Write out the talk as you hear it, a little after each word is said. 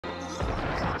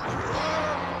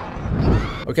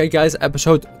Okay guys,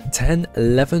 episode 10,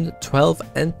 11, 12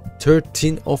 and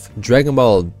 13 of Dragon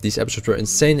Ball. These episodes were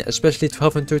insane, especially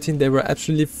 12 and 13, they were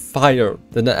absolutely fire.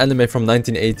 The anime from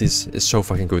 1980s is so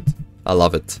fucking good. I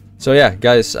love it. So yeah,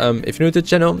 guys, if you're new to the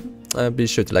channel, be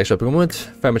sure to like, subscribe, comment.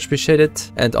 Very much appreciate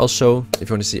it. And also, if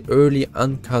you want to see early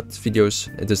uncut videos,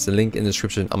 there's the link in the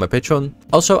description on my Patreon.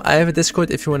 Also, I have a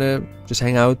Discord if you want to just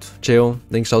hang out, chill.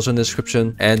 Links also in the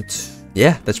description. And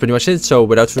yeah, that's pretty much it. So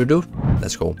without further ado,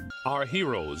 let's go. Our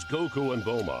heroes, Goku and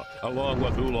Bulma, along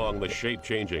with Oolong the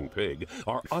shape-changing pig,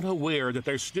 are unaware that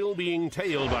they're still being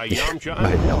tailed by Yamcha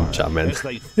and Noir as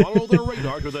they follow their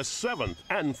radar to the 7th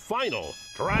and final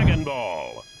Dragon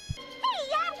Ball.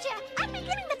 Hey, Yamcha! I'm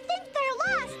beginning to think they're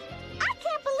lost! I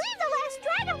can't believe the last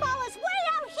Dragon Ball is way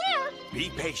out here!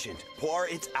 Be patient, Poir,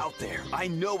 it's out there. I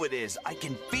know it is. I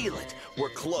can feel it. We're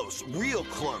close, real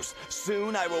close.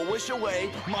 Soon I will wish away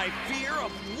my fear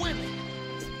of women.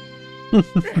 You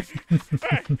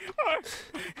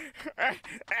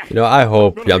know, I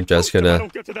hope Yamcha's gonna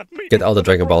get all the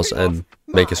Dragon Balls and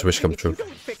make his wish come true.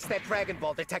 Fix that Dragon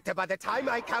Ball detector by the time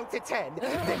I count to 10.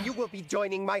 Then you will be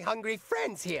joining my hungry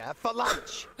friends here for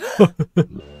lunch.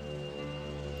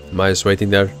 Maya's waiting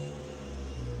there.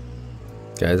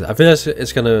 Guys, I think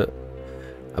it's gonna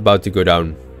about to go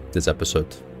down this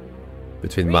episode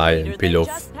between Maya and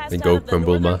Pilaf and Goku and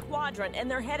Bulma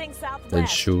and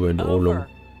Shu and Oolong.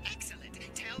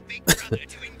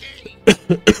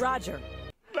 Roger.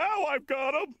 Now I've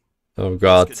got him. Oh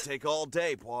god. This could take all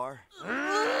day, Poir.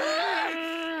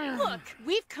 Look,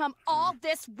 we've come all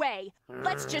this way.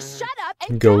 Let's just shut up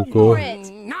and go for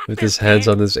Goku it. with his hands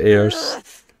on his ears.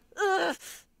 Piggy!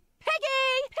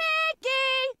 Piggy!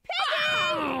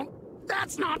 Piggy!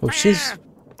 That's not Oh, she's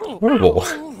horrible.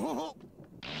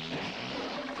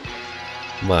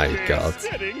 My god.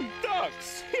 Sitting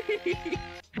ducks.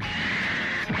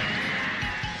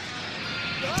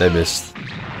 They missed.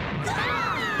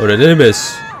 Oh, they didn't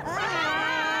miss.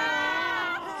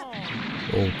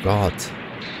 Oh god.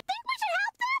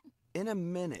 In a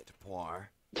minute, Poir.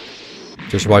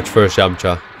 Just watch first,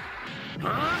 Yamcha.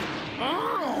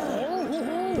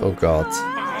 Oh god.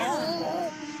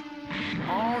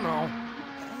 Oh no.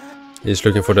 He's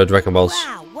looking for the Dragon Balls.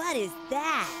 Wow, what is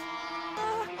that?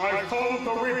 I told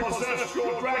to repossess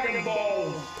your Dragon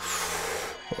Ball.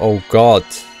 Oh god.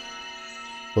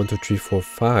 1, 2, 3, 4,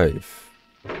 5.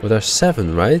 Well, there's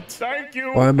 7, right? Thank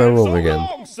you. Or am I wrong so again?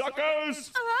 Long, suckers.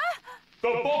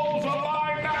 The balls are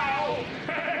mine now.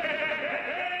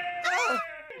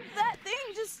 That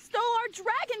thing just stole our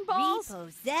Dragon Balls!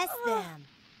 Repossess them.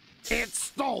 It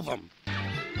stole them.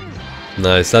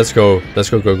 Nice, let's go. Let's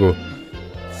go, Goku.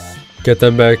 Get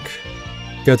them back.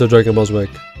 Get the Dragon Balls back.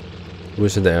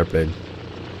 Who's in the airplane?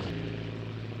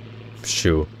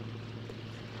 Shu.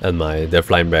 And Maya, they're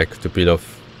flying back to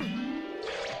Pilaf.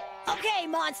 Okay,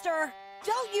 monster.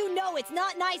 Don't you know it's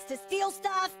not nice to steal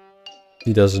stuff?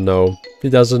 He doesn't know. He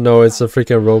doesn't know it's a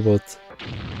freaking robot.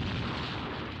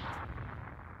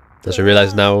 Does he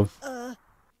realize now?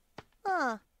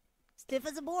 Huh. Stiff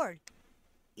as a board.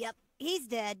 Yep, he's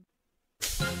dead.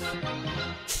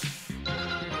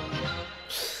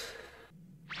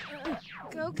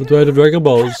 Goku. What do I have the Dragon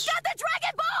Balls? Got the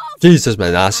Dragon Balls! Jesus,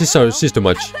 man. Ah, she's too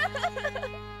much.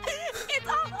 It's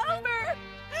all over!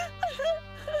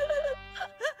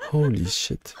 Holy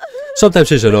shit. Sometimes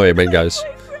she's annoying, man, guys.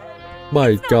 My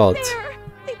It's not god. fair.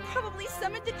 They probably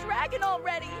summoned the dragon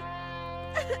already.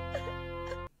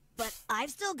 But I've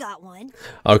still got one.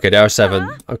 Okay, there are 7.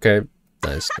 Okay.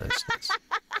 Nice, nice, nice.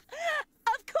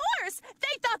 Of course!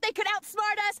 They thought they could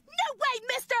outsmart us! No way,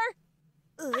 mister!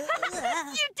 You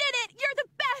did it! You're the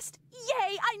best!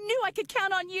 Yay! I knew I could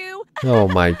count on you! Oh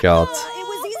my god. It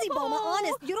was easy, Bulma.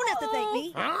 Honest, you don't have to thank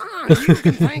me. You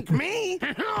can thank me.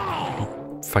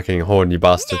 Fucking horny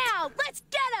bastard. Now, let's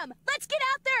get them! Let's get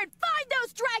out there and find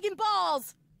those Dragon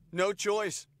Balls! No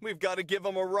choice. We've got to give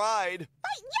them a ride.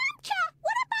 But Yamcha,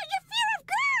 what about your fear of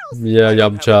girls? Yeah, I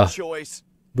don't have a Yamcha. choice.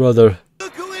 Brother.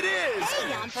 Look who it is!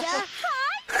 Hey, Yamcha.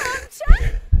 Hi,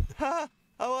 Yamcha! Ha!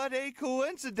 What a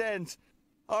coincidence.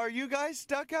 Are you guys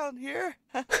stuck out here?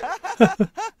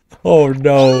 Oh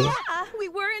no. Yeah, we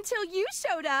were until you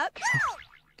showed up.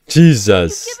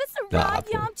 Jesus. Give us a ride,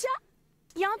 Yamcha.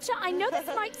 Yamcha, I know this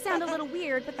might sound a little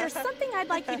weird, but there's something I'd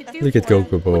like you to do. Look at for me.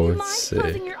 Goku, bro. Would you It's mind sick.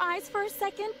 closing your eyes for a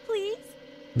second, please?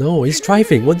 No, he's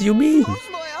driving. What do you mean? Close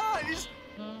my eyes.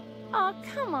 Oh,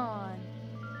 come on.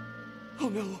 Oh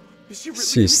no. Is she really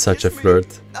She's gonna such a kiss me?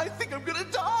 flirt. I think I'm gonna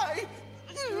die.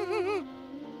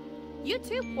 You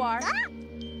too, Poir.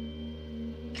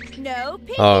 No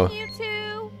peeking, Oh. you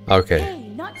two. Okay. Hey,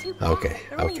 not too fast. Okay,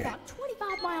 They're only okay. about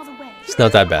 25 miles away. It's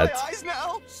not that bad. My eyes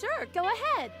now. Sure, go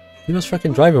ahead. He was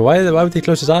fucking driving. Why would he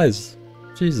close his eyes?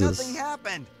 Jesus. Nothing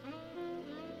happened.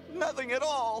 Nothing at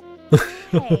all.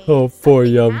 Hey, Oh, poor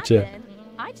something Yamcha. happened.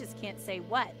 I just can't say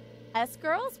what. Us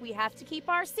girls, we have to keep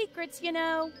our secrets, you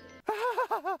know.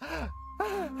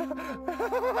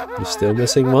 You're still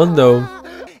missing one though.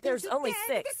 There's only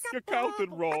 6. You counted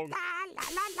wrong.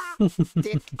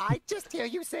 Did I just hear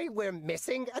you say we're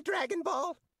missing a Dragon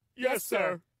Ball? Yes,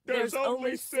 sir. There's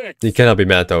only 6. He cannot be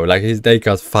mad though. Like they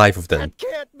got 5 of them. That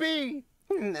can't be.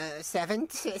 7,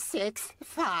 6,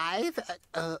 5.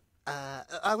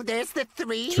 Oh, there's the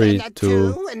 3, 3, and the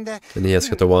 2, 2, and the. And he has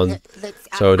got the 1. Let's-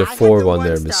 So the I had 4 one one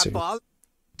they're star missing. ball.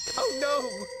 Oh no!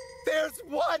 There's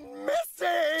one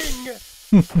missing!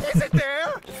 Isn't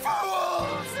there?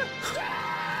 Fools!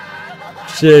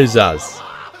 Jesus.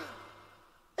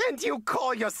 And you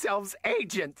call yourselves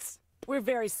agents? We're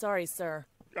very sorry, sir.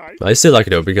 I still like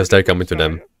it though because they're coming to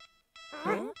them.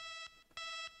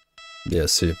 Yeah,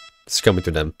 see, it's coming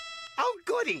to them. Oh,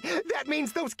 goody! That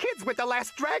means those kids with the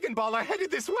last Dragon Ball are headed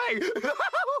this way! Isn't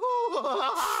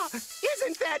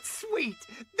that sweet?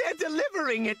 They're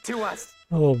delivering it to us!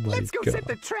 Oh my Let's go set god.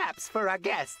 the traps for our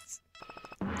guests.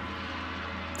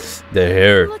 They're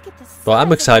here. Look at the Well, I'm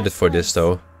size of excited that for this place.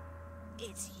 though.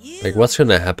 It's you. Like, what's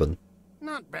gonna happen?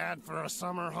 Not bad for a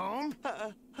summer home.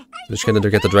 Who's gonna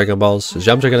get the Dragon Balls? Is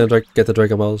Yamcha gonna get the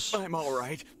Dragon Balls? I'm all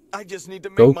right. I just need to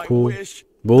make my Goku, wish.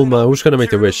 Bulma, who's gonna make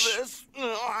the Tired of wish? this.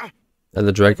 Ugh. And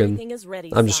the dragon? Everything is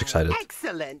ready, I'm just sire. excited.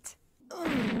 Excellent!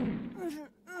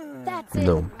 That's it.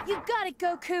 No. You got it,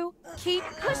 Goku. Keep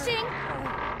pushing.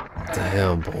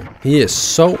 Damn, bro. He is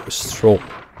so strong.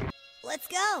 Let's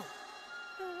go.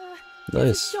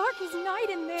 Nice. Dark as night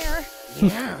in there.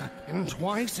 Yeah, and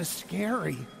twice as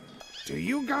scary. Do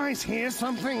you guys hear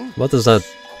something? What is that?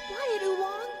 Quiet,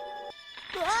 Oolong.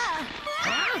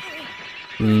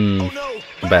 Hmm, Oh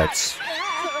no! bats.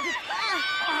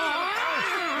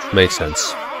 Makes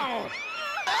sense.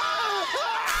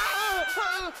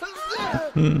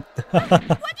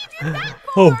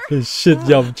 Holy shit,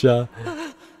 Yamcha.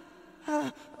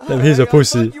 Damn, he's a I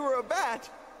pussy. thought you were a bat.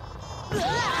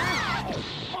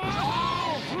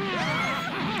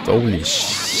 Holy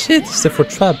shit, is that for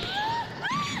trap?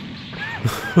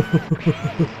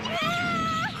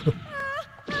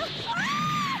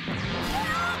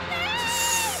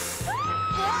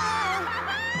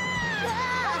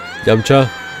 Yamcha,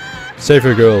 save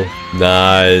your girl.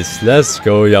 Nice, let's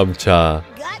go, Yamcha.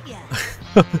 Got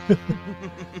ya.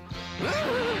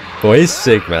 Boy, he's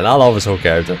sick, man. I love his whole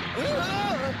character.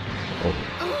 Oh.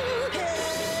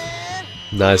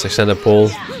 Nice, extended pull.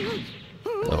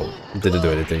 Oh, didn't do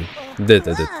anything. Did.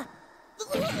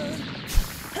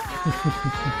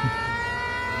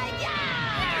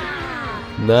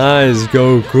 Nice,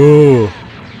 Goku.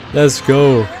 Let's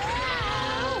go.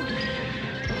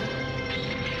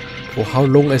 Oh, how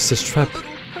long is this trap?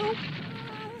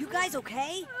 You guys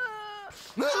okay?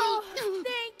 Oh,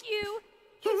 thank you.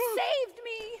 You saved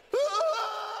me.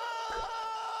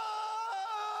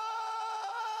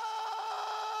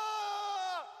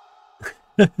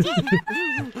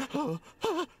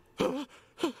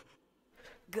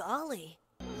 Golly.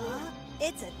 Huh?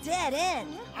 It's a dead end.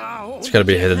 Oh, It's gotta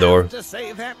be a hidden you door. have to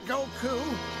say that, Goku.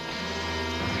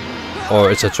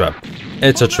 Or it's a trap.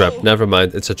 It's a trap. Never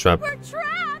mind, it's a trap. We're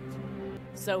trapped.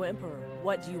 So, Emperor,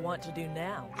 what do you want to do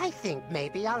now? I think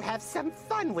maybe I'll have some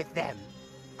fun with them.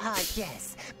 Ah,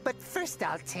 yes. But first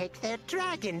I'll take their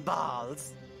Dragon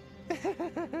Balls.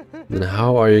 Then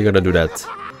how are you gonna do that?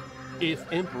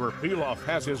 If Emperor Pilaf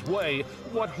has his way,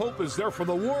 what hope is there for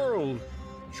the world?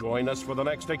 Join us for the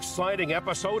next exciting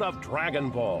episode of Dragon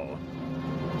Ball.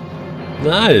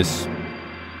 Nice.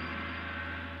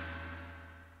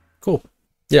 Cool.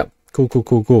 Yeah.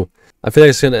 Cool. I feel like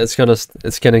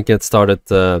it's gonna get started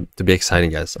to be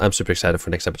exciting, guys. I'm super excited for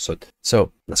next episode.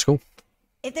 So let's go.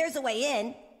 If there's a way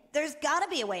in, there's gotta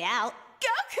be a way out.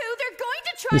 Goku, they're going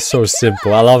to try He's to so kill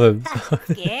simple. us. I love him.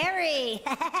 Scary.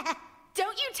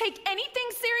 Don't you take anything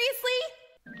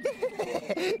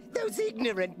seriously? Those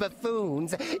ignorant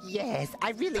buffoons. Yes,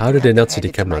 I really. How do did they have not to see the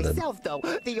hand it to camera then? myself, though.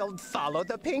 The old follow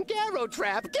the pink arrow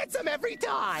trap gets them every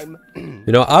time. You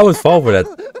know, I would fall for that.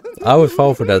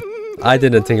 I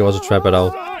didn't think it was a trap at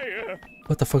all.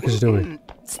 What the fuck is he doing?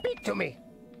 Speak to me.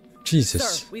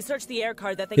 Jesus. Sir, we searched the air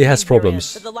card that they He has came here in,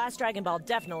 problems. but the last Dragon Ball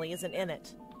definitely isn't in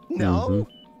it. No.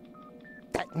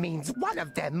 That means one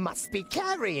of them must be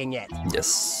carrying it.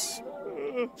 Yes.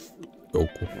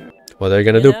 Goku. What are you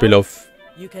gonna do, know? Pilaf?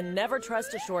 You can never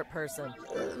trust a short person.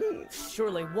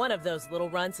 Surely one of those little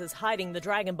runts is hiding the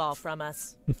Dragon Ball from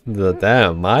us.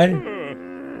 Damn,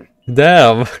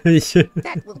 Damn.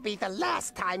 That will be the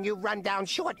last time you run down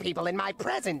short people in my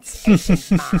presence,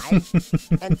 Agent Mai.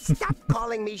 And stop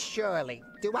calling me Shirley.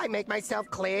 Do I make myself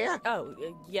clear? Oh,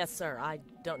 yes, sir. I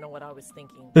don't know what I was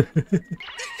thinking.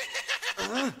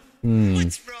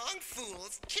 What's wrong,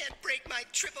 fools? Can't break my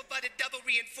triple-butted,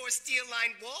 double-reinforced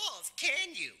steel-lined walls,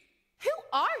 can you? Who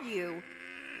are you?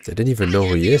 They didn't even know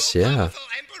who he is, yeah.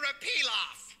 Emperor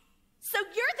Pilaf. So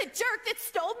you're the jerk that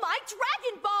stole my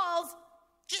Dragon Balls!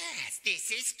 Yes,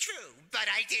 this is true, but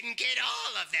I didn't get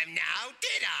all of them now,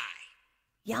 did I?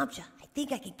 Yamcha, I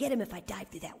think I could get him if I dive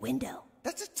through that window.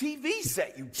 That's a TV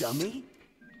set, you dummy.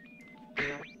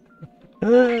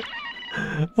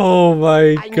 Oh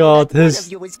my god, one of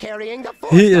you is carrying the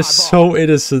he is four-star ball. so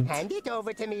innocent. Hand it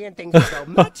over to me and things will go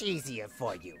much easier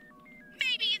for you.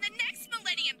 Maybe in the next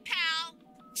millennium, pal!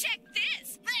 Check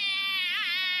this!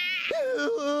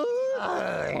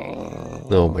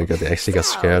 Oh my god, they actually got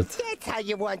scared. That's how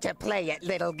you want to play it,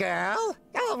 little girl.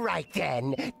 All right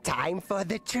then, time for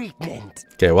the treatment.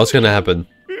 Okay, what's gonna happen?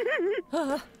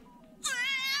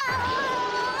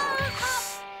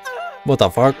 What the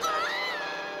fuck?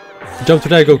 Jump to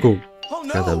that, Goku. Oh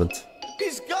no! God damn it.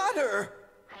 He's got her!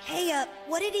 Hey,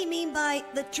 what did he mean by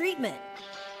the treatment?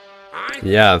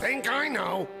 Yeah. Think I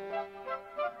know.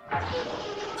 Get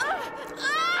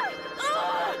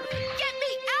me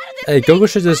out of this! Hey, Goku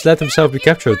should just let himself be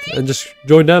captured and just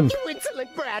join them. You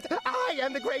insolent brat! I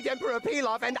am the great Emperor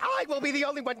Pilaf, and I will be the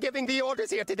only one giving the orders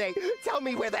here today. Tell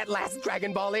me where that last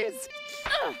Dragon Ball is.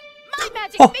 My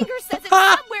magic finger says it's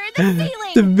somewhere in the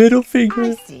ceiling! The middle finger.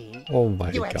 I see. Oh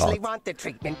my You actually god. want the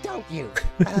treatment, don't you?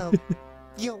 Oh,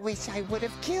 you wish I would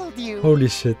have killed you. Holy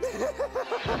shit.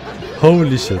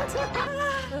 Holy shit.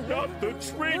 Not the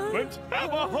treatment.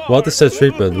 Have a heart. What is the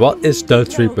treatment? What is the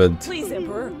treatment? Please,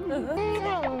 Emperor.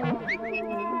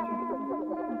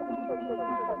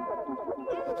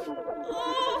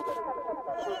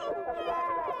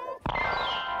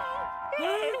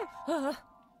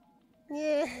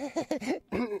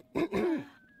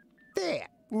 There.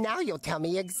 Now you'll tell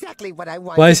me exactly what I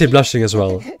want. Why is he blushing as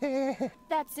well?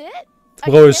 That's it?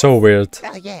 Bro is so weird.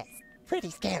 Oh, yes. Pretty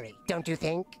scary, don't you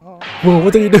think? Whoa,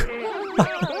 what are you doing?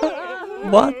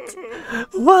 What?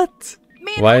 What?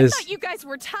 Man, Why I is... thought you guys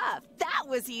were tough. That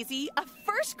was easy. A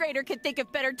first grader could think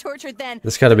of better torture than...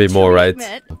 There's gotta be more, right?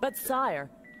 treatment. But, sire,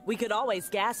 we could always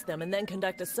gas them and then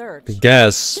conduct a search.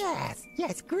 Gas. Yes,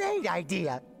 yes, great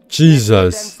idea. Give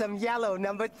them Jesus. some yellow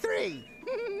number 3.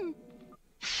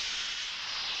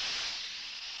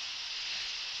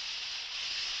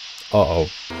 Uh-oh.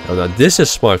 Oh, now this is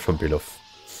smart from Pilaf.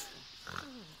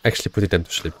 Actually putting them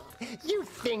to sleep. You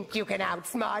think you can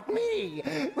outsmart me?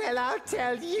 Well, I'll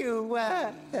tell you.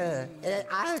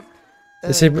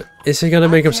 Is he gonna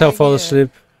make himself fall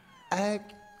asleep?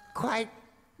 Quite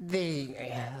the.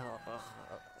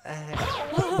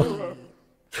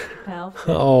 Pal,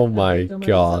 Oh my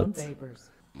god.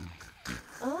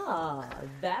 Ah,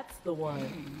 that's the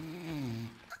one.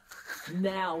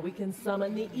 Now we can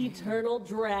summon the Eternal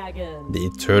Dragon. The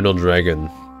Eternal Dragon.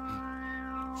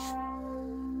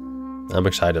 I'm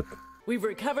excited. We've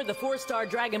recovered the 4-star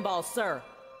Dragon Ball, sir.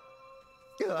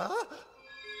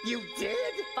 You did?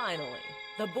 Finally,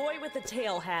 the boy with the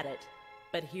tail had it.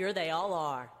 But here they all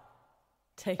are.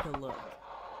 Take a look.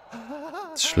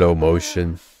 Slow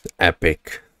motion.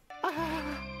 Epic.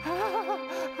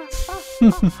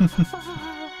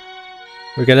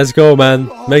 Okay, let's go, man.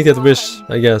 Make that wish,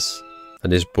 I guess.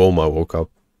 And this Bulma woke up.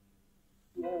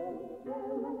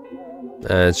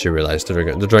 And she realized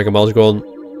the Dragon Ball is gone.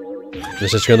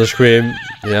 This is gonna scream.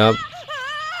 Yeah.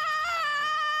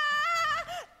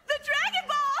 The Dragon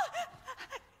Ball!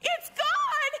 It's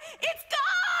gone! It's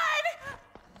gone!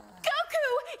 Goku,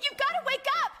 you gotta wake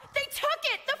up! They took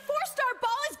it! The 4-star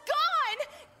ball is gone!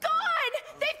 Gone!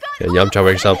 They've got Yeah, all Yamcha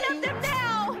wakes up. 7 of them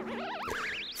now!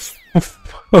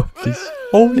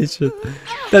 Holy shit.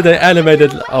 That they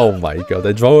animated. Oh my god,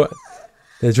 they drew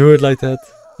it like that.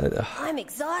 I'm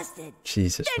exhausted.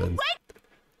 Jesus, man. Wait!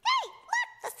 Hey, look!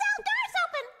 The cell door's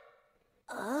open!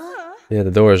 Yeah,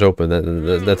 the door is open.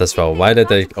 That as well. Why did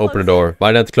they open the door?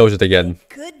 Why not close it again?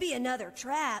 Could be another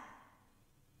trap.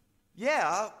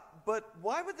 Yeah, but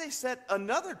why would they set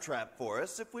another trap for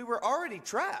us if we were already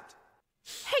trapped?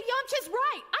 Hey, Yamcha's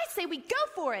right! I say we go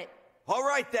for it! All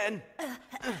right then.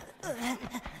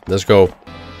 Let's go.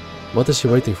 What is he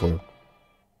waiting for?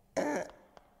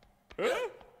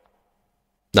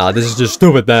 Nah, this is just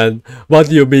stupid, man. What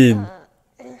do you mean?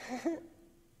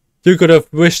 You could have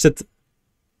wished it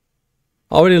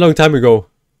already a long time ago.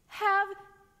 Have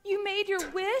you made your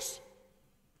wish?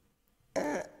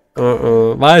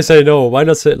 Why say no? Why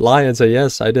not say lie and say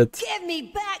yes? I did. Give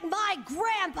me back my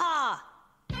grandpa!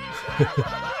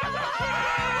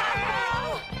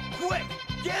 Quick,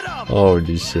 get him!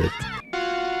 Holy shit.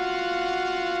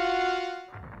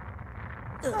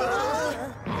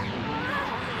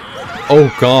 Oh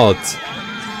god.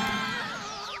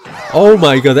 Oh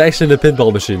my god, they're actually in the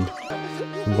pinball machine.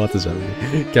 What is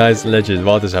happening? Guys, legend,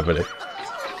 what is happening?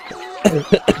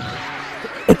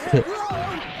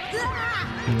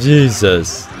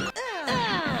 Jesus.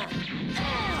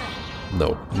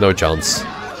 No, no chance.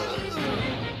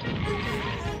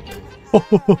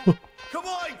 Come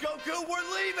on, Goku, we're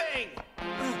leaving!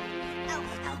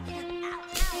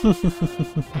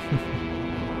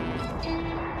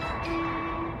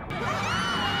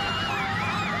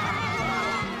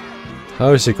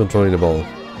 How is he controlling the ball?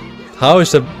 How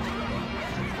is the...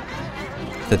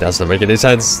 That doesn't make any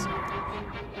sense.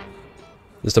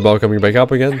 Is the ball coming back up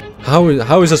again? How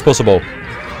is this possible? You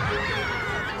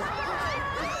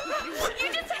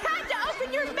just had to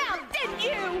open your mouth, didn't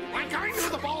you? Like I knew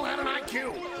the ball had an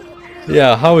IQ.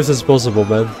 Yeah, how is this possible,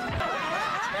 man?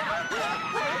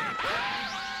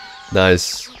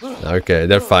 Nice. Okay,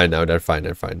 they're fine now. They're fine.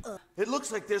 They're fine. It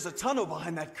looks like there's a tunnel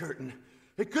behind that curtain.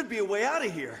 It could be a way out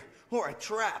of here. Or a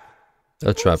trap.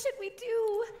 A trap. What should we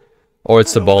do? Or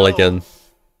it's the ball again.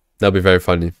 That'll be very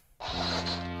funny.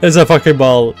 It's a fucking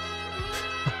ball.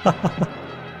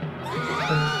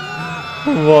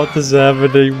 What is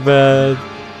happening, man?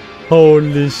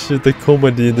 Holy shit, the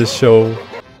comedy in the show.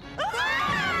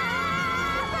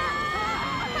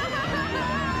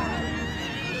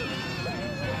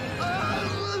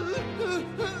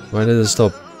 Why did it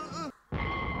stop?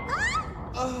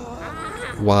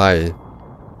 Why?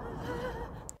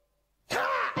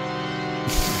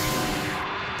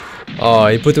 Oh,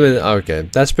 he put him in. Okay,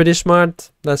 that's pretty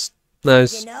smart. That's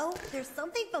nice. You know, there's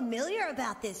something familiar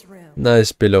about this room.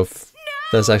 Nice, Pillow.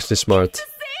 That's actually smart. The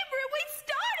same room we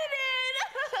started in!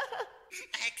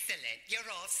 Excellent. You're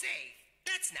all safe.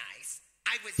 That's nice.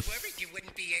 I was worried you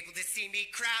wouldn't be able to see me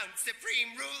crowned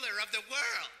supreme ruler of the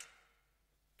world.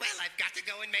 Well, I've got to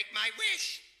go and make my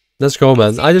wish. Let's go,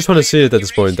 man. I just want to see it at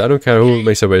this point. I don't care who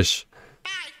makes a wish.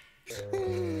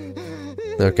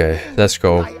 Okay, let's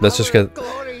go. Let's just get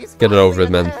it over with,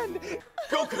 man.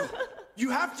 Goku, you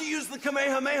have to use the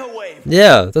Kamehameha wave.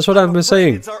 Yeah, that's what I've been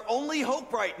saying. It's our only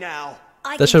hope right now.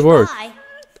 That should work.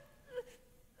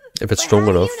 If it's strong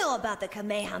How enough. do you know about the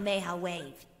Kamehameha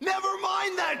wave? Never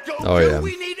mind that, Goku. Oh, yeah.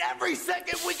 We need every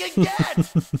second we can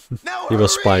get. Now He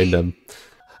was spying them.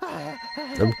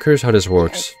 I'm curious how this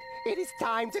works. It is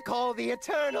time to call the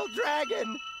Eternal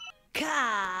Dragon. Kamehameha.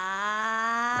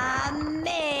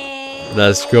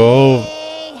 Let's go.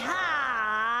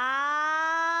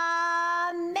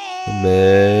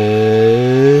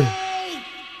 Man.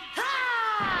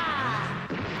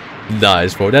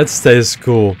 Nice, bro. That stays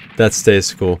cool. That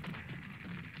stays cool.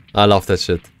 I love that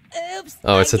shit. Oops.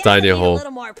 Oh, it's I a guess tiny I need hole. A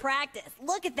little more practice.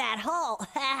 Look at that hole.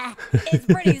 It's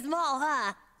pretty small,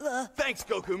 huh? Thanks,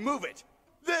 Goku. Move it.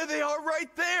 There they are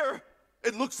right there.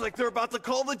 It looks like they're about to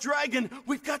call the dragon.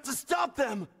 We've got to stop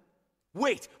them.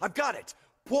 Wait, I've got it.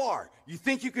 Poir, you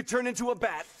think you could turn into a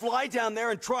bat, fly down there,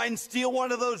 and try and steal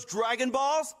one of those Dragon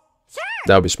Balls? Sure!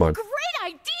 That would be smart. Great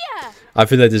idea! I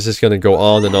feel like this is gonna go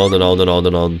on and on and on and on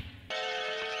and on.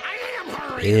 I am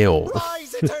hurrying. Ew.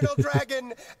 Rise, Eternal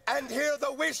Dragon, and hear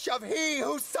the wish of he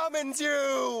who summons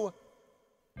you.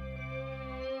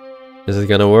 Is it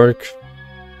gonna work?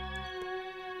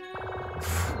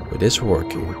 It is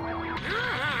working.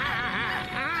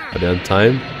 Are they on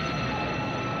time?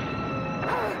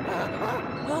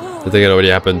 I think it already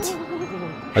happened.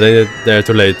 I think they're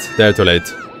too late. They're too late.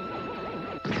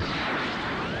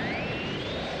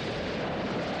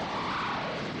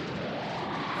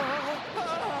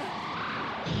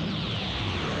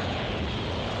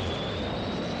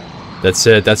 That's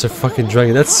it. That's a fucking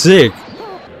dragon. That's sick.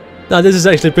 Nah, this is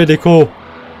actually pretty cool.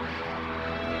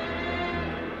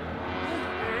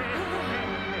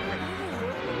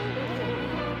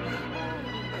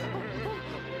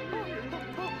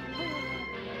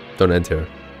 Don't end here.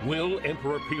 Will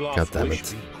Emperor God Pilaf's damn wish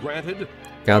it. be granted?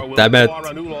 God Or will damn it. Poir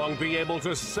and Oolong be able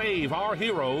to save our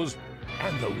heroes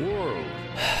and the world?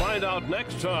 Find out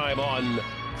next time on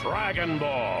Dragon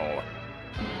Ball.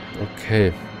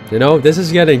 Okay. You know, this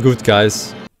is getting good,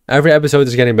 guys. Every episode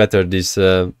is getting better. These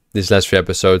last 3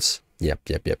 episodes. Yep.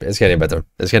 It's getting better.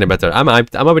 It's getting better. I'm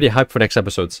hyped. I'm already hyped for next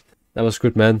episodes. That was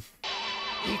good, man.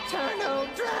 Eternal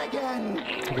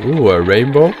Dragon. Ooh, a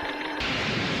rainbow.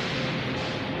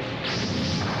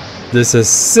 This is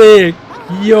sick.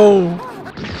 Yo.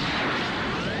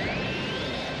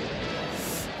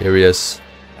 Here he is.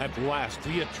 At last,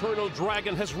 the Eternal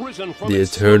Dragon has risen from The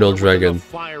its Eternal slumber within Dragon. the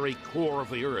fiery core of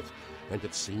the earth. and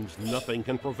it seems nothing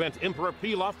can prevent Emperor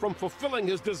Pilaf from fulfilling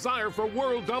his desire for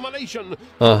world domination.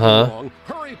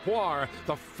 Hurry, Poir.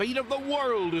 The fate of the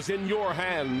world is in your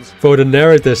hands. For the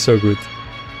narrative, so good.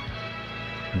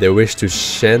 They wish to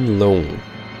Shenlong.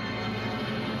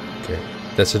 Okay,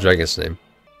 that's the dragon's name.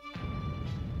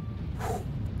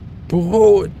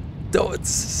 Bro, that's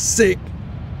sick.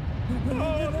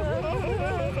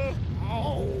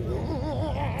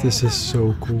 This is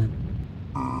so cool.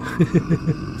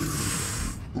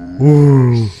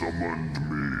 Ooh.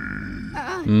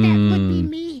 That would be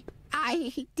me.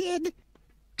 I did.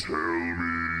 Tell me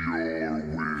your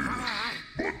wish,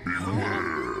 but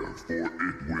beware, for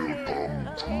it will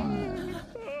come true.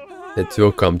 It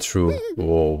will come true.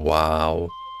 Oh, wow.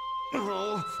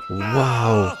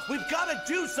 Wow. We've got to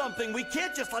do something. We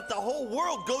can't just let the whole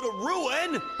world go to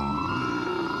ruin.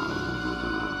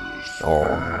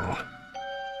 Oh.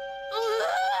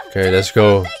 Okay, let's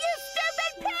go.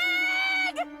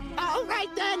 All right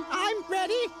then, I'm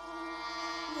ready.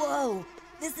 Whoa,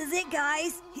 this is it,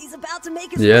 guys. He's about to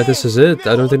make his Yeah, way. this is it.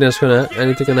 I don't think there's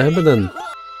anything gonna happen then.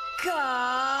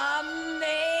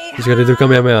 He's gonna do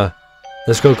Kamehameha.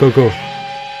 Let's go, Goku.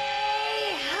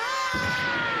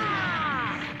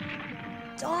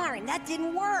 Darn, that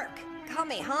didn't work.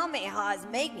 Kamehamehas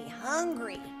make me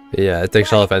hungry. Yeah, it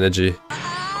takes a lot of energy.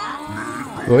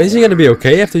 Well, is he gonna be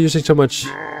okay after using so much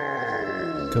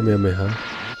Kamehameha?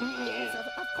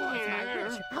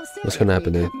 What's gonna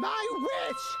happen here? My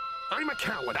wish. I'm a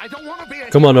coward. I don't want to be a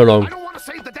Come on, Olong. I don't want to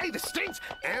save the day. This stinks,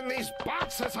 and these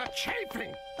boxes are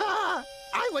chafing.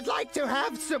 I would like to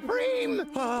have Supreme.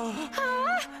 Come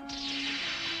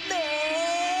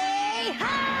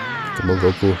on,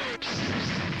 Goku.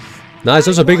 Nice,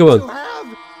 that's a bigger one. To have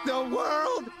the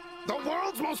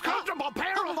world's most comfortable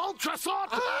pair of ultra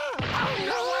socks.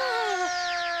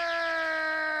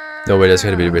 No way, that's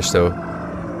gonna be the wish though.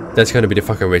 That's gonna be the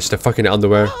fucking wish, the fucking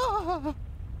underwear.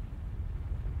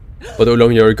 But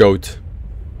Olong, you're a goat.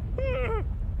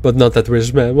 But not that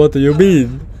wish, man. What do you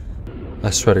mean?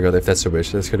 I swear to God, if that's a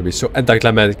wish, that's gonna be so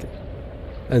anticlimactic.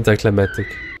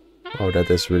 Anticlimactic. Oh, that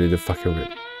is really the fucking wish.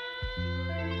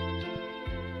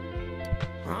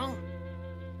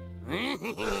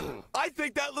 I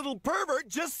think that little pervert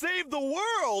just saved the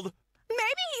world.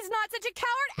 Maybe he's not such a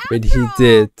coward after But he all.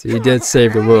 did. He did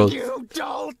save the world. You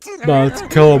don't. But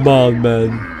come on,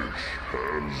 man.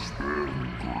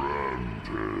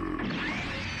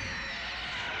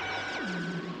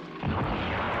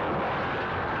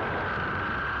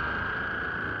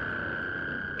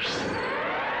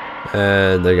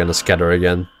 And they're gonna scatter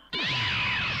again.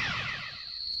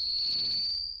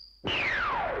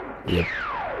 Yep.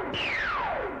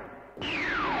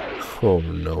 Oh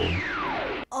no.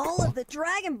 All of the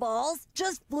Dragon Balls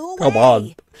just flew away. Come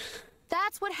on.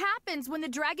 That's what happens when the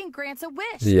dragon grants a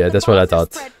wish. Yeah, The that's what I balls are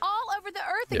thought. Spread all over the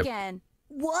earth Yep. again.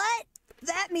 What?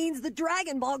 That means the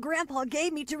Dragon Ball Grandpa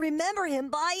gave me to remember him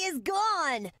by is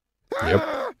gone.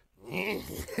 Yep.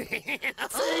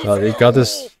 Well, he got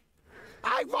his.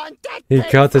 I want that. He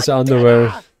pig got his for underwear.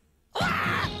 dinner.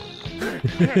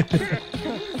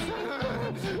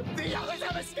 The others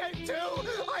have escaped too.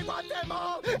 I want them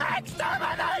all.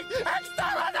 Exterminate!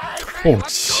 Exterminate! Oh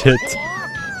shit.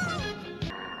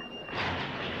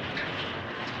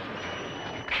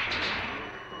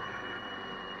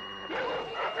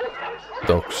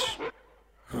 Dogs.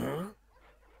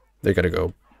 They gotta go.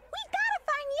 We gotta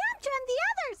find Yamcha and the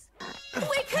others.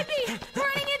 We could be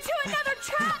running into another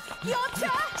trap,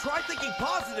 Yamcha. Try thinking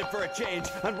positive for a change.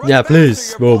 And run Yeah, faster, please,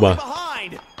 you're falling Bulma.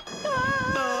 behind.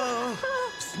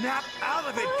 Snap out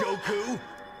of it, Goku.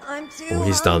 I'm too Oh,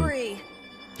 he's done. hungry.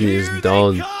 He is Here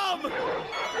done. they come.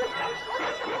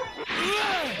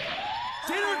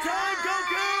 Dinner time,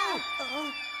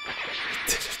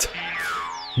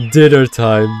 Goku. Dinner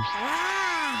time.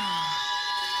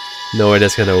 No way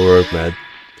that's gonna work, man.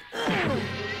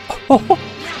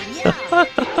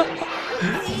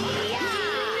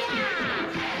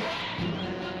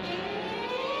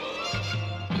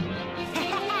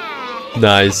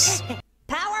 Nice.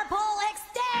 Power pole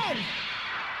extend.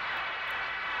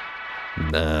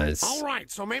 Nice. All right,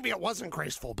 so maybe it wasn't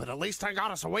graceful, but at least I got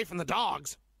us away from the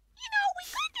dogs. You know, we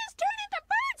could just turn into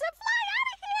birds and fly out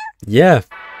of here. Yeah.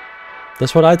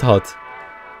 That's what I thought.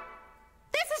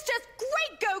 This is just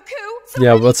great, Goku. So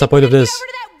Yeah, when do what's you the point think of we this? get over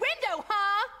to that window,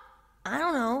 huh? I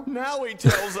don't know. Now he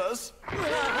tells us.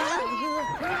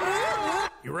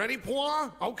 You ready,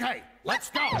 Poir? Okay, let's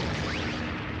go.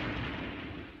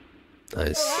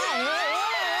 Nice.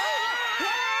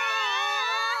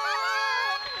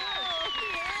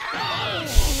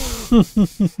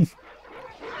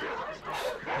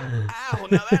 Ow,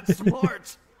 now that's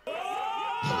smart.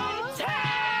 Take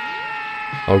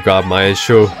Oh god, my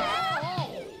issue.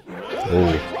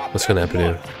 Oh, what's gonna happen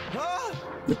here?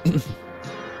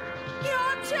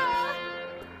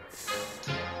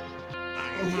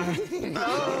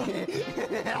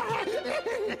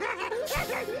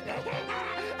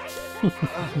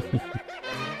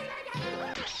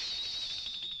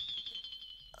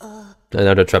 And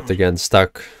now they're trapped again,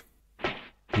 stuck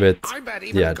with,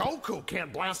 yeah, Goku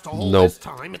can't blast a hole nope, this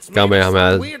time. It's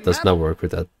Kamehameha does not work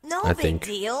with that, No I big think.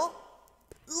 deal.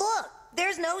 Look,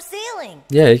 there's no ceiling.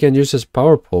 Yeah, you can use his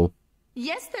power pole.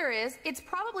 Yes, there is. It's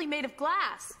probably made of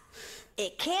glass.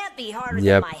 It can't be harder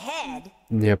Yep. than my head.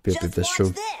 Yep, Just that's watch true.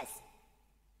 this.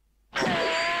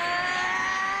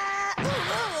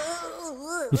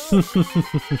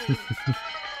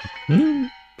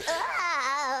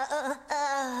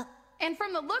 And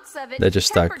from the looks of it, They're just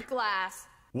stuck. tempered glass.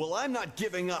 Well, I'm not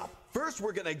giving up. First,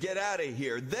 we're gonna get out of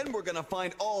here. Then we're gonna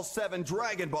find all 7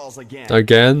 Dragon Balls again.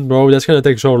 Again, bro, that's gonna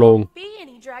take so long. Be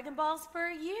any Dragon Balls for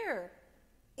a year.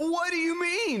 What do you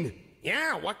mean?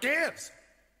 Yeah, what gives?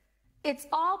 It's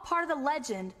all part of the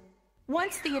legend.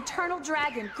 Once the Eternal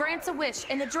Dragon grants a wish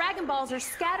and the Dragon Balls are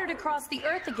scattered across the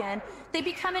Earth again, they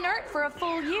become inert for a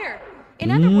full year. In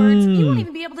other words, you won't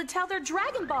even be able to tell they're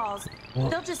Dragon Balls.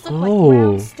 They'll just look like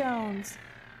round stones.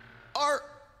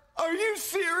 Are you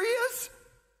serious?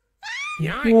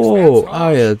 Yikes, Whoa, that's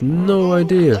I had no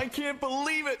idea. I can't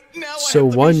believe it. Now So I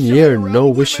have to 1 be year, shot around no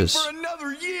women wishes. for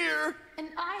another year. And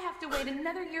I have to wait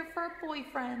another year for a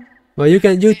boyfriend. Well, you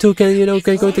two can,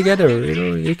 can go together,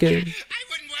 you can. I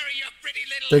wouldn't worry your pretty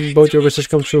little Then both your wishes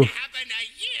come true. happen a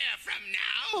year from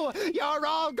now. You're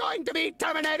all going to be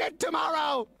terminated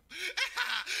tomorrow.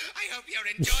 I hope you're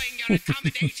enjoying your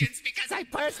accommodations because I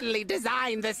personally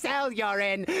designed the cell you're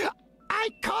in. I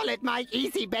call it my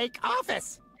Easy Bake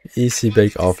Office. Easy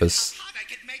bake office. thought I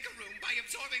could make a room by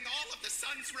absorbing all of the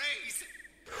sun's rays.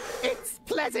 It's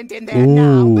pleasant in there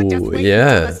now, but just Ooh, wait yeah.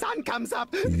 until the sun comes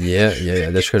up. Yeah,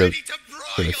 that's gonna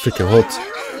freaking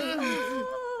hot.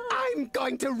 I'm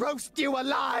going to roast you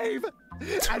alive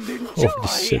and enjoy Holy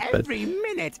shit, man. every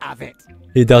minute of it.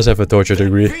 He does have a torture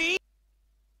degree.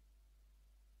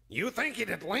 You think you'd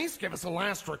at least give us a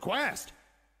last request?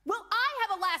 Well, I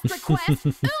have a last request.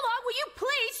 Oolong, will you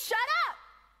please shut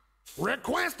up?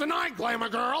 Request denied, Glamour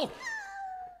Girl!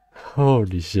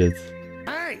 Holy shit.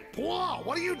 Hey, Pua,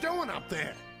 what are you doing up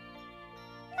there?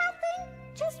 Nothing.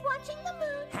 Just watching the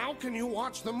moon. How can you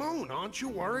watch the moon? Aren't you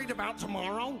worried about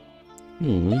tomorrow?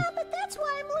 Yeah, but that's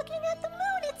why I'm looking at the moon.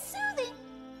 It's soothing.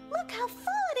 Look how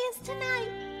full it is tonight.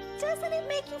 Doesn't it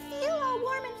make you feel all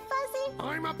warm and fuzzy?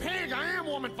 I'm a pig, I am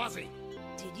warm and fuzzy.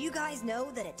 Did you guys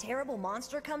know that a terrible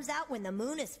monster comes out when the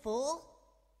moon is full?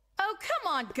 Oh,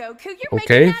 come on, Goku. You're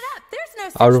Okay. making that up. There's no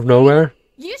such Out of thing. nowhere.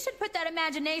 You should put that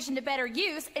imagination to better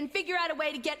use and figure out a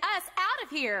way to get us out of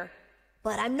here.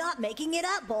 But I'm not making it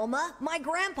up, Bulma. My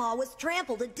grandpa was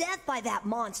trampled to death by that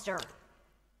monster.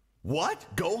 What?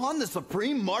 Gohan, the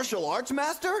supreme martial arts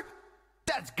master?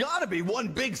 That's gotta be one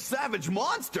big savage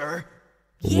monster.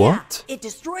 What? Yeah, it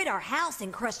destroyed our house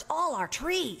and crushed all our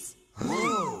trees.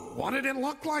 What did it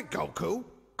look like, Goku?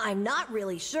 I'm not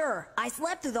really sure. I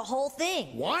slept through the whole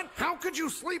thing. What? How could you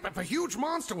sleep if a huge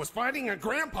monster was fighting a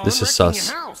grandpa This and is wrecking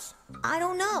sus. your house? I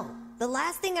don't know. The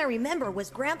last thing I remember was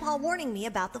Grandpa warning me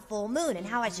about the full moon and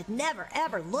how I should never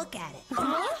ever look at it.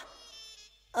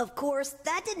 Of course,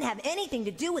 that didn't have anything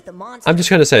to do with the monster. I'm just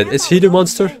gonna say it. Is he the Grandpa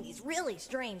was monster? saying these really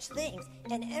strange things,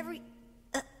 and every.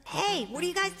 Hey, what are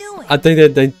you guys doing? I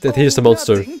think that he is the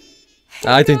monster.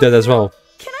 I think that as well.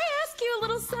 Can I ask you a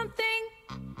little something?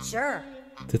 Sure.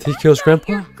 Did he kill his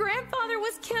grandpa? Your grandfather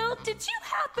was killed. Did you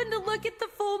happen to look at the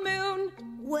full moon?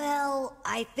 Well,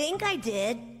 I think I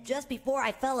did just before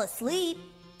I fell asleep.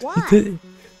 Why?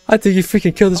 I think he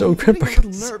freaking killed his own grandpa. I'm a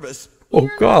little nervous. Oh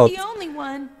You're god. not the only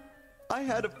one. I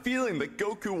had a feeling that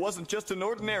Goku wasn't just an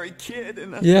ordinary kid,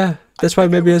 and Yeah, that's why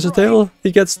maybe he has a tail.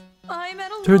 He gets I'm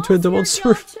at a turned loss into a here,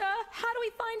 monster. Yamcha. How do we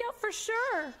find out for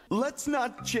sure? let's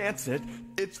not chance it.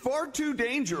 It's far too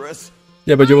dangerous.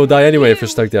 Yeah, but you will die anyway if you're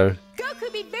stuck there.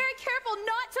 Goku, be very careful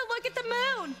not to look at the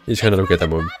moon. He's gonna look at the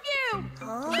moon. Love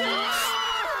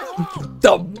you.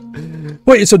 Dumb.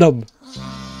 Why are you so dumb?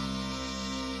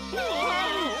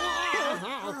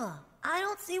 I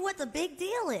don't see what the big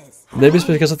deal is. Maybe it's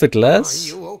because of the Are glass?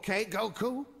 you okay,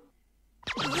 Goku?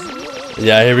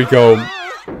 Yeah, here we go.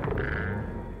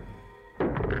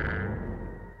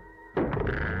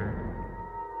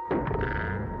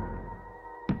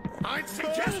 I'd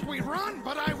suggest we run,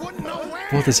 but I wouldn't know where.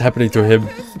 What is happening to him?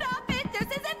 Stop it. This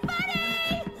isn't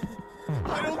funny.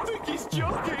 I don't think he's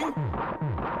joking.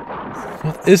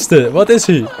 What is this? What is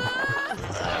he?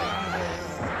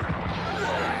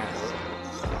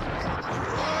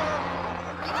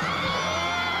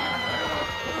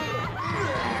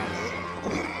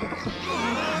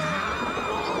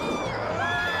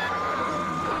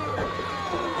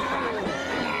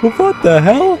 What the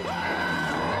hell?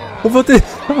 What is...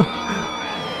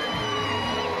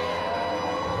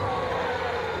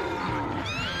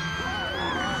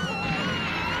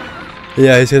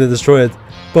 Yeah, he's gonna destroy it.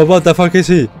 But what the fuck is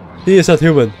he? He is not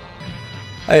human.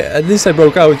 At least I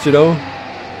broke out, you know?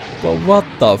 But what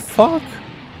the fuck?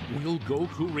 Will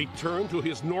Goku return to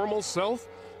his normal self?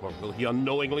 Or will he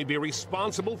unknowingly be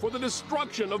responsible for the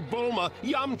destruction of Bulma,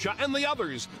 Yamcha, and the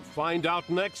others? Find out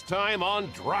next time on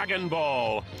Dragon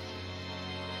Ball.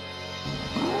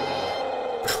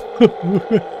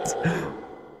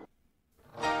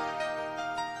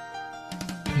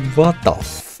 What the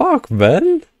fuck,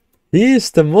 man? He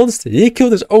is the monster. He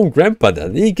killed his own grandpa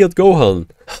then. He killed Gohan.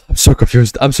 I'm so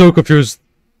confused. I'm so confused.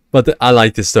 But I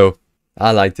like this though.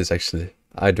 I like this actually.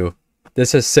 I do.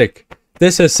 This is sick.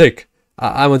 This is sick.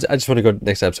 I just want to go to the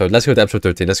next episode. Let's go to episode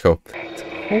 13. Let's go.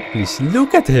 Holy shit.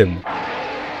 Look at him.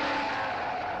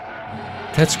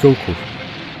 That's Goku.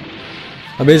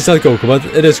 I mean, it's not Goku, but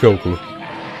it is Goku.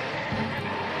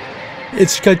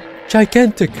 It's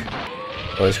gigantic.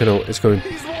 Oh, it's going.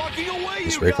 He's walking away,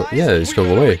 It's you very guys. yeah, it's We going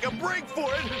gotta away. Make a break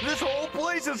for it. This whole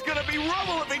place is gonna be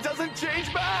rubble if he doesn't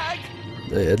change back.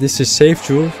 This is safe,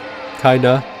 too.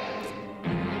 Kinda.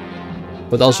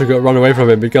 But also run away from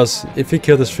him, because if he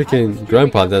killed his freaking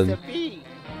grandpa, then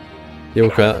he will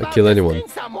kill anyone.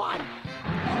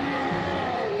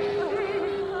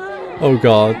 Oh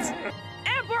god.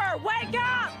 Emperor, wake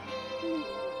up!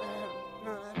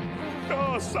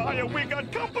 Oh, sire, we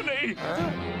got company.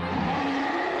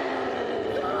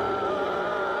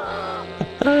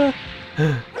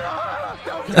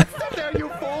 Don't sit there, you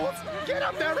fools. Get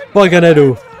up there and What can I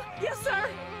do? Yes, sir.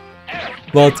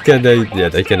 What can they... Yeah,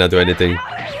 they cannot do anything.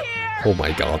 Oh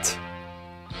my god.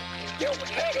 you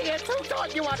idiots! Who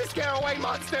thought you ought to scare away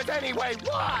monsters anyway?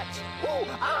 Watch! Boo!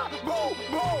 Ah! Boo!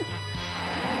 Boo!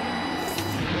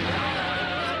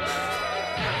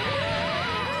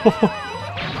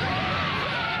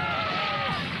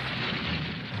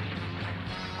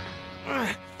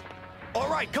 All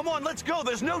right, come on, let's go.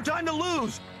 There's no time to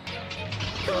lose.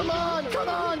 Come on! Come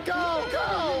on! Go!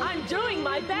 Go! I'm doing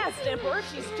my best, Emperor.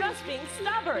 She's just being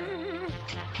stubborn.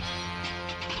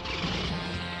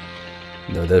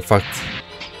 No, they're fucked.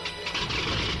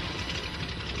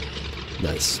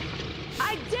 Nice.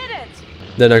 I did it!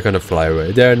 They're not gonna fly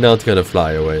away. They're not gonna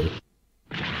fly away.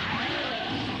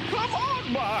 Come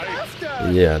on,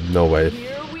 Master! Yeah, no way.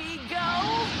 Here we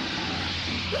go.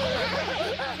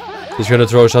 He's gonna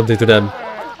throw something to them.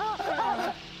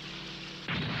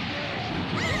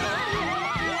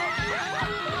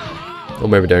 Oh,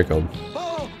 maybe they're gone.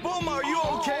 Oh, Bulma, are you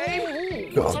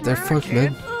okay? God, they're fucked,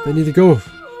 man. They need to go.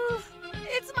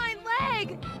 It's my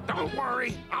leg. Don't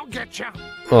worry, I'll get you.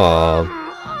 Aww.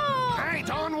 Hey,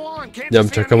 Don Juan, can't you Yamcha,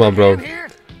 stand come me on, a bro. hand here?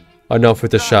 Enough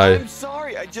with the shy. I'm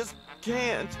sorry, I just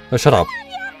can't. Oh, shut up.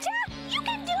 Yamcha, you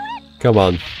can do it. Come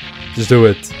on. Just do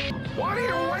it. What are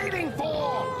you waiting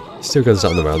for? He's still got his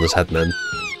arm around his head, man.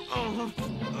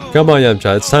 Come on,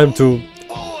 Yamcha. It's time to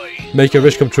make your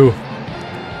wish come true.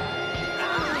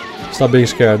 Stop being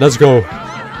scared. Let's go.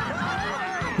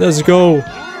 Let's go.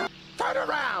 Turn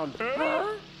around.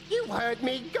 You heard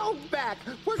me. Go back.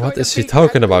 We're What going to is he beat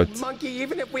talking that about? big monkey,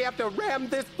 even if we have to ram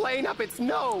this plane up its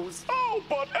nose. Oh,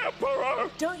 but Emperor!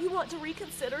 Don't you want to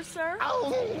reconsider, sir? Oh,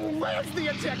 where's the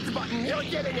eject button? You're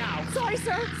getting out. Sorry,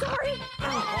 sir. Sorry.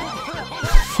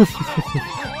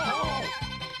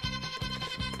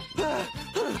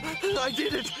 I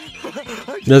did it.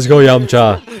 Let's go,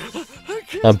 Yamcha.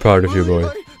 I'm proud of you, boy.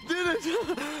 I did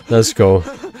it. Let's go.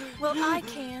 Well, I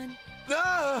can.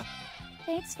 Ah,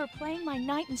 Thanks for playing my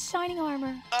knight in shining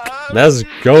armor. Let's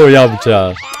go,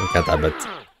 Yamcha. God damn it.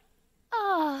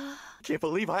 Ah. can't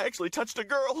believe I actually touched a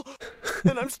girl,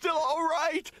 and I'm still all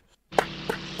right.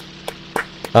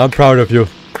 I'm proud of you.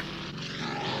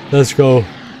 Let's go.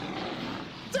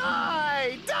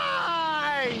 Die!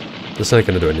 Die! That's not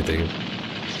gonna do anything.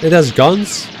 It has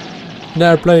guns. An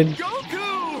airplane.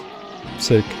 Goku!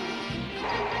 Sick.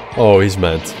 Oh, he's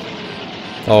mad.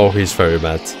 Oh, he's very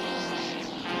mad.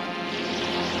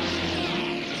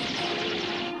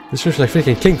 This looks like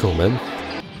freaking King Kong, man.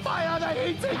 Fire the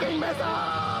heat-seeking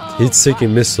missile!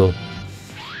 Heat-seeking missile.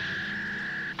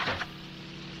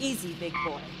 Easy, big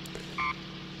boy.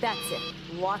 That's it.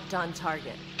 Locked on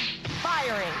target.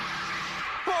 Firing!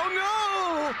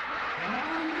 Oh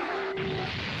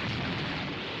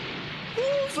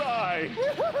Bullseye!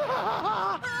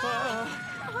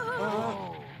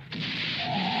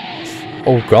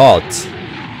 Oh god.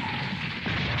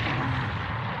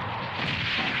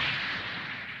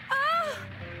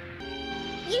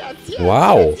 Yes, yes,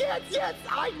 Wow. yes, yes, yes,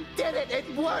 I did it.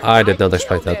 It worked. I did not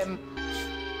expect killed that. him.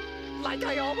 Like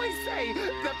I always say,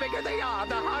 the bigger they are,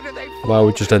 the harder they fall. Why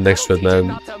would you stand next to it,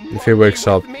 man? If he wakes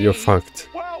up, you're fucked.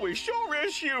 Wow, he sure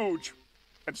is huge.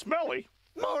 And smelly.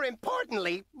 More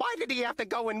importantly, why did he have to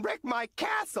go and wreck my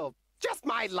castle? Just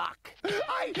my luck.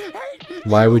 I hate.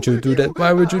 Why would you do that?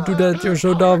 Why would you do that? You're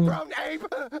so dumb.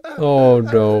 Oh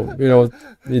no. You know,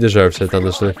 he deserves it,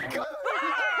 honestly.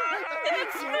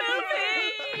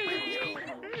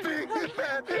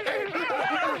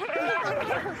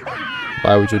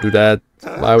 Why would you do that?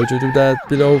 Why would you do that?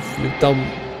 Below, you dumb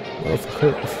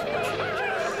motherfucker.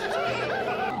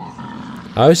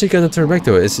 How is he gonna turn back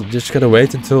though? Is he just gonna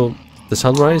wait until the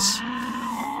sunrise?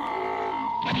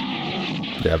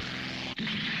 Yep.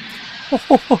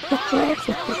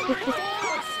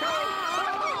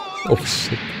 Oh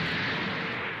shit.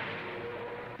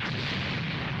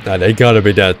 Nah, they gotta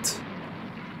be dead.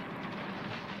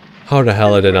 How the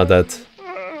hell are they not dead?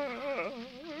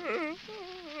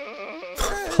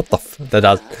 What the f-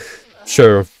 that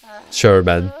Sure. Sure,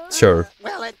 man. Sure.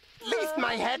 Well, at least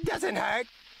my head doesn't hurt.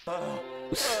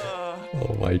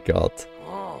 Oh my god.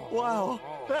 Wow,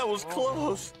 that was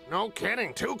close. No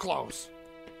kidding, too close.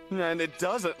 And it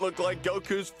doesn't look like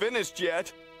Goku's finished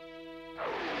yet.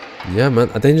 Yeah, man.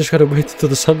 I think you just gotta wait until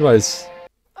the sunrise.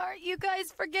 Aren't you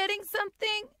guys forgetting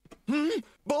something?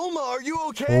 Bulma, are you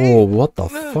okay? Oh, what the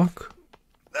fuck?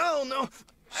 Oh no.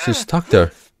 She's stuck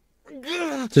there.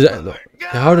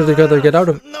 How did they get out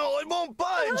of? No, it won't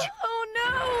budge. Oh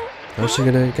no! How's she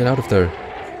gonna get out of there?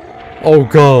 Oh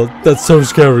god, that's so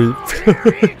scary.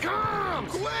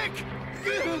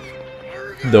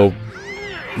 No.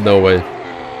 No way.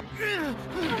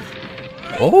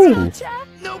 Oh!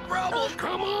 No problem.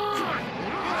 Come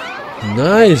on.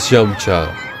 Nice,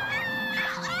 Yamcha.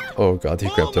 Oh god, he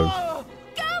grabbed her.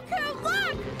 Goku,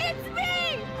 look! It's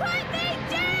me! Put me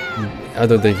down! I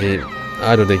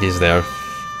don't think he's there.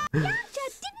 Didn't you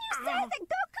say that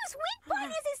Goku's weak point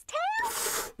is his tail?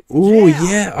 Oh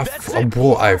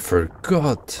yeah, I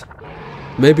forgot.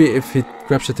 Maybe if he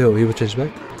grabs the tail, he will change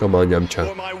back. Come on, Yamcha.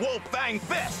 For my Wolf Fang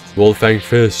Fist. Wolf Fang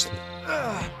Fist.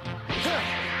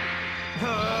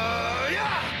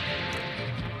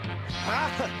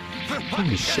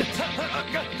 Holy shit.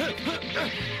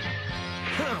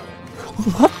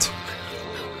 What?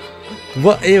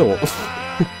 What? Ew.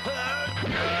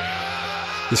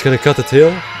 He's gonna cut the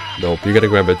tail? Nope, you gotta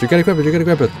grab it. You gotta grab it. You gotta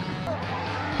grab it.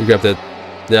 You grabbed it.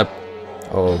 Yep.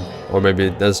 Oh, or maybe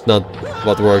that's not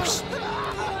what works.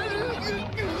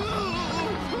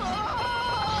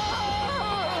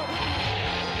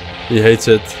 He hates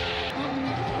it.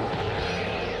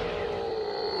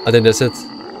 I think that's it.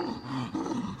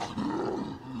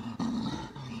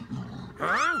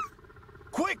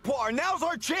 Quick, Poir, now's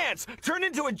our chance. Turn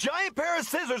into a giant pair of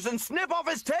scissors and snip off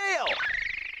his tail.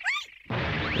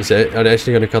 Are they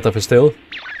actually gonna cut off his tail?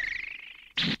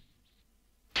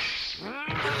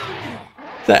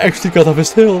 They actually cut off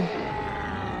his tail.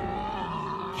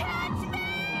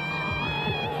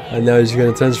 And now he's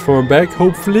gonna transform back,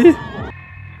 hopefully.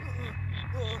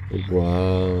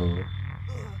 Wow.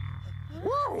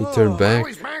 He turned back.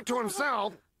 He's back to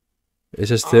himself. Is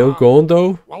his tail gone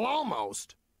though? Well,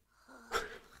 almost.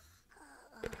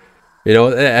 You know,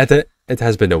 it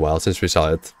has been a while since we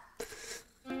saw it.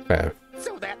 Fair.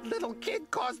 So that little kid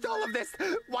caused all of this.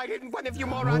 Why didn't one of you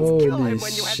morons kill Holy him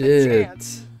when you had the shit.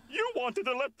 chance? You wanted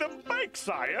to let them bake,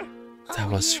 sire. That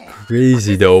was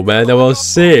crazy though, man. That was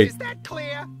sick. Is that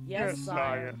clear? Yes,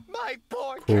 sire. My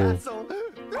poor Cool. castle.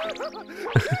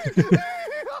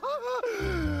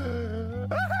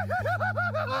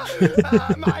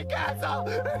 My castle.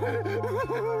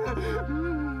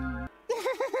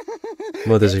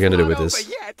 What is he gonna do with It's this?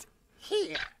 not over yet.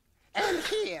 Here and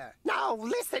here. Now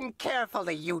listen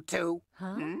carefully, you two.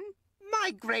 Huh?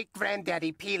 My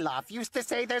great-granddaddy Pilaf used to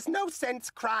say there's no sense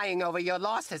crying over your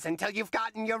losses until you've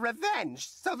gotten your revenge.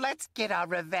 So let's get our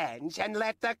revenge and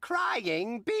let the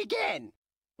crying begin.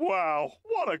 Wow,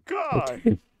 what a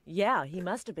guy. Yeah, he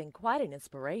must have been quite an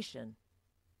inspiration.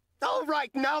 All right,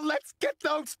 now let's get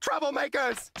those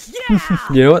troublemakers. Yeah!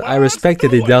 You know what? I respect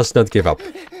that he does not give up.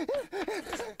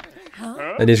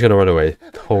 Huh? And he's gonna run away.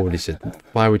 Holy shit.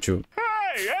 Why would you?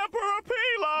 Hey, Emperor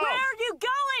Pilaf! Where are you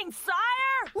going, sire?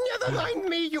 Never mind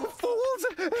me, you fools.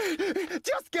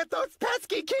 Just get those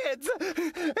pesky kids.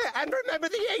 And remember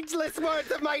the ageless words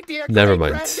of my dear Never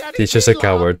mind. great-granddaddy He's just a Pilaf.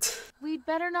 coward. We'd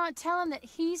better not tell him that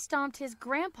he stomped his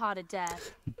grandpa to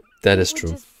death. That is It would true.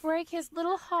 just break his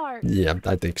little heart. Yeah,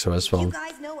 I think so as You well.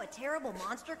 guys know a terrible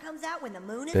monster comes out when the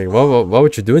moon is Like, full? what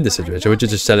would you do in this situation? Would you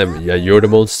just tell him, yeah, you're the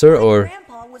monster, My or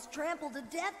grandpa was trampled to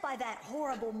death by that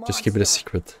horrible monster. just keep it a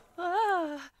secret?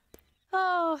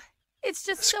 Oh, it's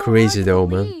just It's so crazy hard to though,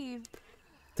 man. believe.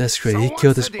 That's great. So He what's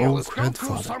killed the his deal? own Is Goku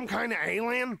grandfather. some kind of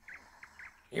alien?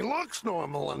 He looks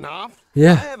normal enough. I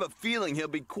Yeah. have a feeling he'll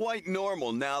be quite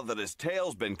normal now that his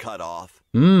tail's been cut off.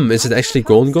 Is it actually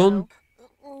gone?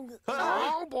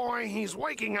 Oh boy, he's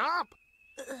waking up.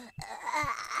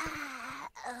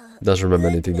 Doesn't remember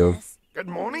anything though. Good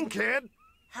morning, kid.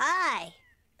 Hi.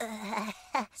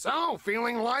 So,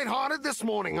 feeling lighthearted this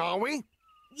morning, are we?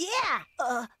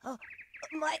 Yeah.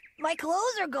 My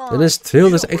clothes are gone. And his tail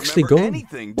You is don't actually remember gone.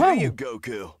 anything, do Wow. you,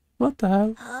 Goku? What the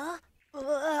hell? Huh?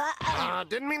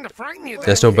 Didn't mean to frighten you there.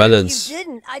 There's no kid. balance. You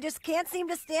didn't. I just can't seem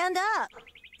to stand up.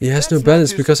 He has That's no not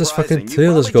balance too because his fucking surprising.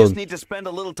 tail You is probably just gone. need to spend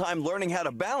a little time learning how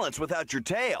to balance without your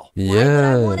tail.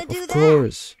 Yeah, wanna do of that?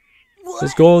 course. What?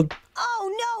 It's gone.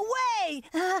 Oh, no way!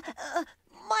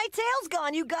 My tail's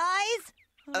gone, you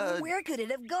guys! Where could it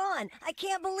have gone? I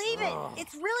can't believe it.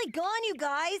 It's really gone, you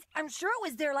guys. I'm sure it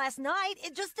was there last night.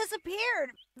 It just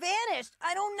disappeared. Vanished.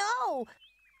 I don't know.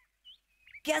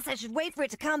 Guess I should wait for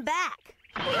it to come back.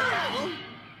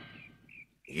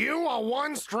 You are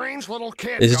one strange little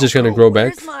kid. Is it just Goku. gonna grow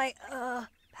back? Where's my,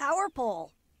 power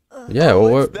pole? Yeah, Oh,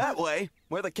 well, it's that way,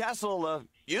 where the castle,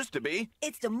 used to be.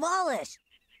 It's demolished.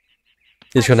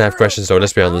 he's gonna have questions though,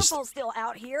 let's be My honest. power pole's still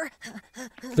out here.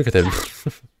 Look at him.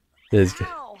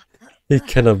 Ow. He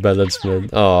cannot balance, man.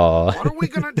 Aww. What are we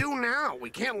gonna do now? We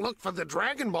can't look for the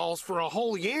Dragon Balls for a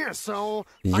whole year, so...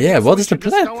 I Yeah, guess what we is the should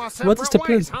just plan? go our What is the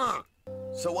separate ways, plan? huh?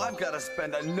 So I've got to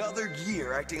spend another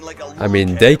year acting like a I mean,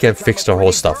 lunkhead they can every time fix a the whole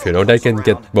pretty stuff, you girl know? They comes can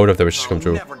get around. both of their wishes come I'll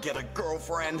true. never get a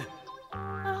girlfriend.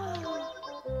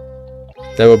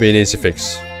 That will be an easy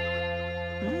fix.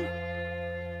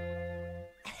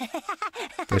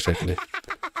 Exactly.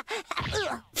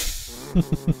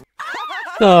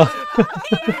 Oh.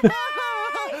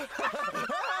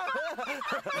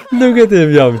 Look at him,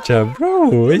 Yamcha,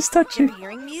 bro. He's touching. You're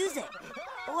hearing music.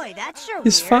 Boy, that's sure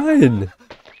He's weird. fine.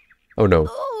 Oh no.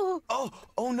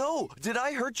 Oh no! Did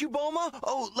I hurt you, Bulma?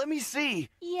 Oh, let me see.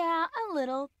 Yeah, a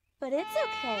little, but it's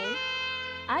okay.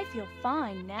 I feel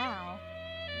fine now.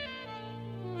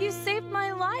 You saved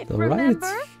my life, All remember?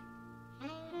 right.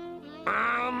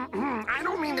 I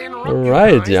don't mean to interrupt All you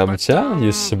right, guys, but, Yamcha.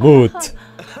 You smooth.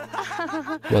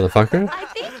 Motherfucker. I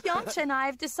think Yamcha and I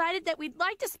have decided that we'd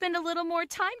like to spend a little more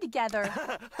time together.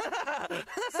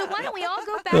 So why don't we all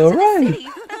go back All to right. the city?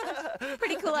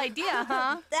 Pretty cool idea,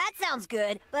 huh? That sounds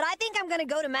good, but I think I'm gonna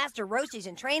go to Master Roshi's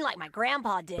and train like my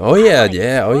grandpa did. Oh yeah, I wanna get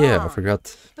yeah, oh yeah, I strong.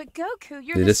 forgot. But Goku,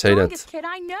 you're They the did say that. strongest kid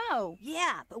I know.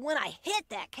 Yeah, but when I hit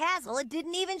that castle, it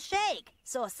didn't even shake.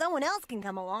 So if someone else can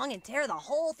come along and tear the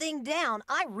whole thing down,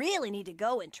 I really need to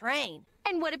go and train.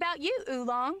 And what about you,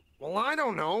 Oolong? Well, I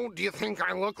don't know. Do you think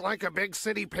I look like a big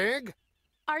city pig?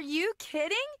 Are you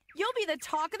kidding? You'll be the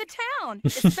talk of the town,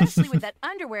 especially with that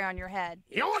underwear on your head.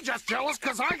 You're just jealous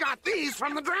because I got these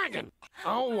from the dragon.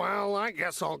 Oh, well, I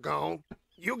guess I'll go.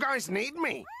 You guys need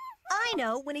me. I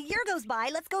know. When a year goes by,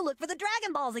 let's go look for the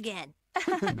Dragon Balls again.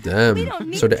 Damn. We don't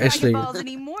need So they Dragon actually. Balls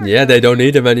anymore, Yeah, they Goku. don't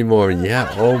need them anymore.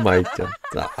 Yeah. Oh my god.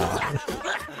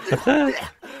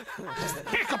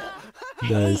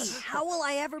 Nice. Hey, how will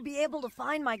I ever be able to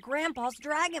find my grandpa's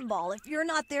Dragon Ball if you're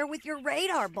not there with your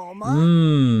radar, Bulma?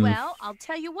 Hmm. Well, I'll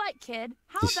tell you what, kid.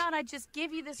 How This- about I just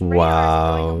give you this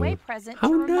Wow. going away present How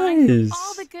to remind you nice. of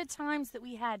all the good times that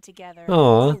we had together.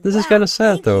 Aw, this is kind of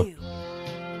sad Thank though. you.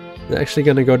 They're actually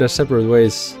gonna go their separate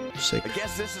ways. Sick. I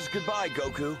guess this is goodbye,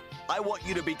 Goku. I want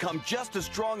you to become just as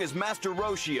strong as Master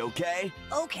Roshi, okay?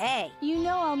 Okay. You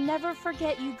know I'll never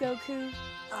forget you, Goku.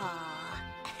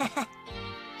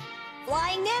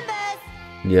 Flying Nimbus!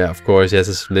 Yeah, of course. Yes,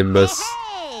 it's Nimbus.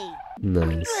 Hey!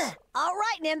 Nice. All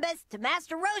right, Nimbus, to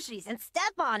Master Roshi's and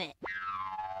step on it.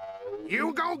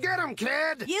 You go get him,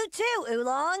 kid. You too,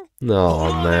 Oolong.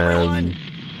 Oh man.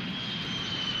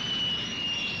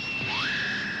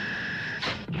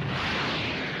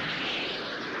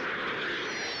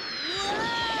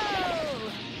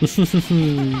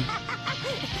 Whoa!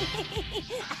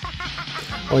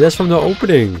 Oh, that's from the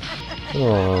opening.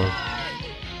 Oh.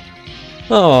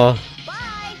 Oh.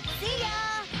 Bye! See ya!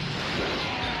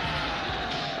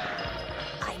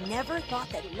 I never thought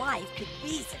that life could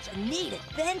be such a neat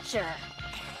adventure.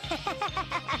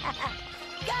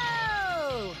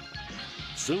 Go!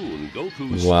 Soon,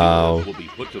 Goku's Wow. skills will be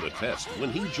put to the test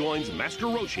when he joins Master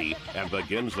Roshi and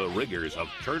begins the rigors of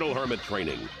Turtle Hermit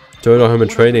training. Turtle Hermit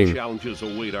What other training. challenges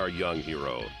await our young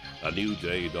hero? A new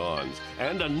day dawns,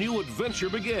 and a new adventure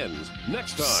begins.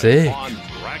 Next time Sick. on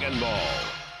Dragon Ball.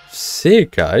 Sick,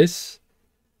 guys.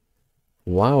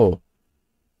 Wow.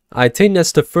 I think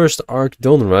that's the first arc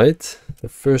done, right? The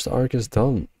first arc is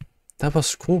done. That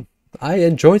was cool. I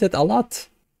enjoyed it a lot.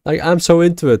 Like, I'm so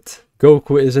into it.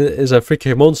 Goku is a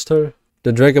freaking monster.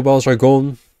 The Dragon Balls are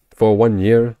gone for 1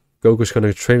 year. Goku's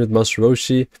gonna train with Master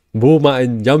Roshi. Bulma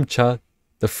and Yamcha,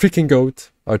 the freaking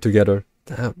goat, are together.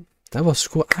 Damn, that was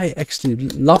cool. I actually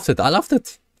loved it. I loved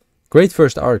it. Great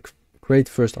first arc. Great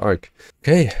first arc.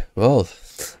 Okay, well,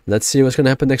 let's see what's gonna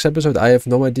happen next episode. I have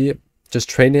no idea. Just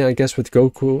training, I guess, with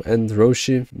Goku and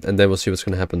Roshi, and then we'll see what's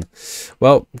gonna happen.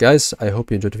 Well, guys, I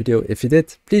hope you enjoyed the video. If you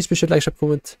did, please be sure to like, subscribe,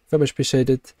 comment. Very much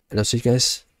appreciated. And I'll see you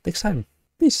guys next time.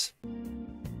 Peace.